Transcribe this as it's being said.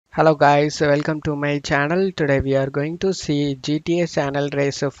Hello guys, welcome to my channel. Today we are going to see GTA San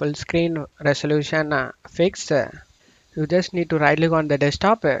Andreas full screen resolution fix. You just need to right click on the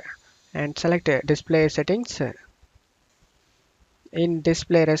desktop and select display settings. In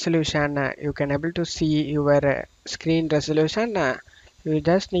display resolution, you can able to see your screen resolution. You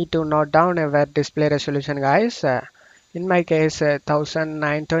just need to note down your display resolution, guys. In my case,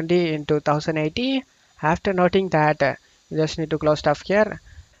 1920 into 1080. After noting that, you just need to close stuff here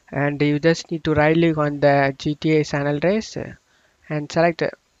and you just need to right click on the GTA San Andreas and select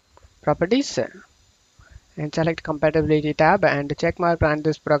properties and select compatibility tab and check mark run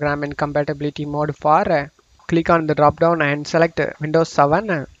this program in compatibility mode for click on the drop down and select Windows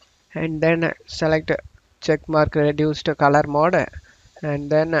 7 and then select check mark reduced color mode and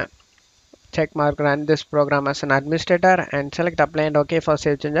then check mark run this program as an administrator and select apply and OK for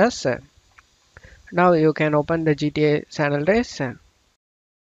save changes. Now you can open the GTA San Andreas.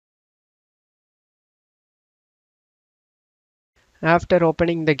 After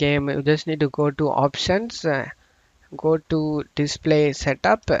opening the game, you just need to go to options, go to display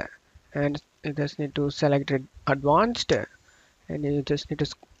setup, and you just need to select it advanced, and you just need to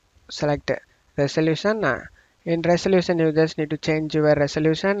select resolution. In resolution, you just need to change your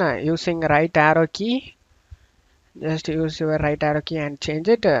resolution using right arrow key. Just use your right arrow key and change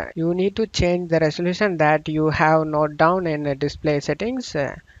it. You need to change the resolution that you have noted down in display settings.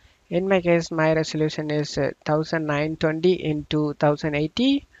 In my case, my resolution is 1920 into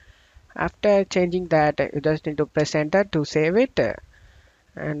 1080. After changing that, you just need to press enter to save it.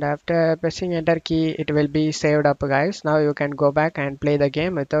 And after pressing enter key, it will be saved up, guys. Now you can go back and play the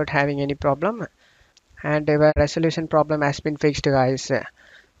game without having any problem. And your resolution problem has been fixed, guys.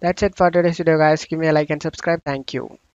 That's it for today's video, guys. Give me a like and subscribe. Thank you.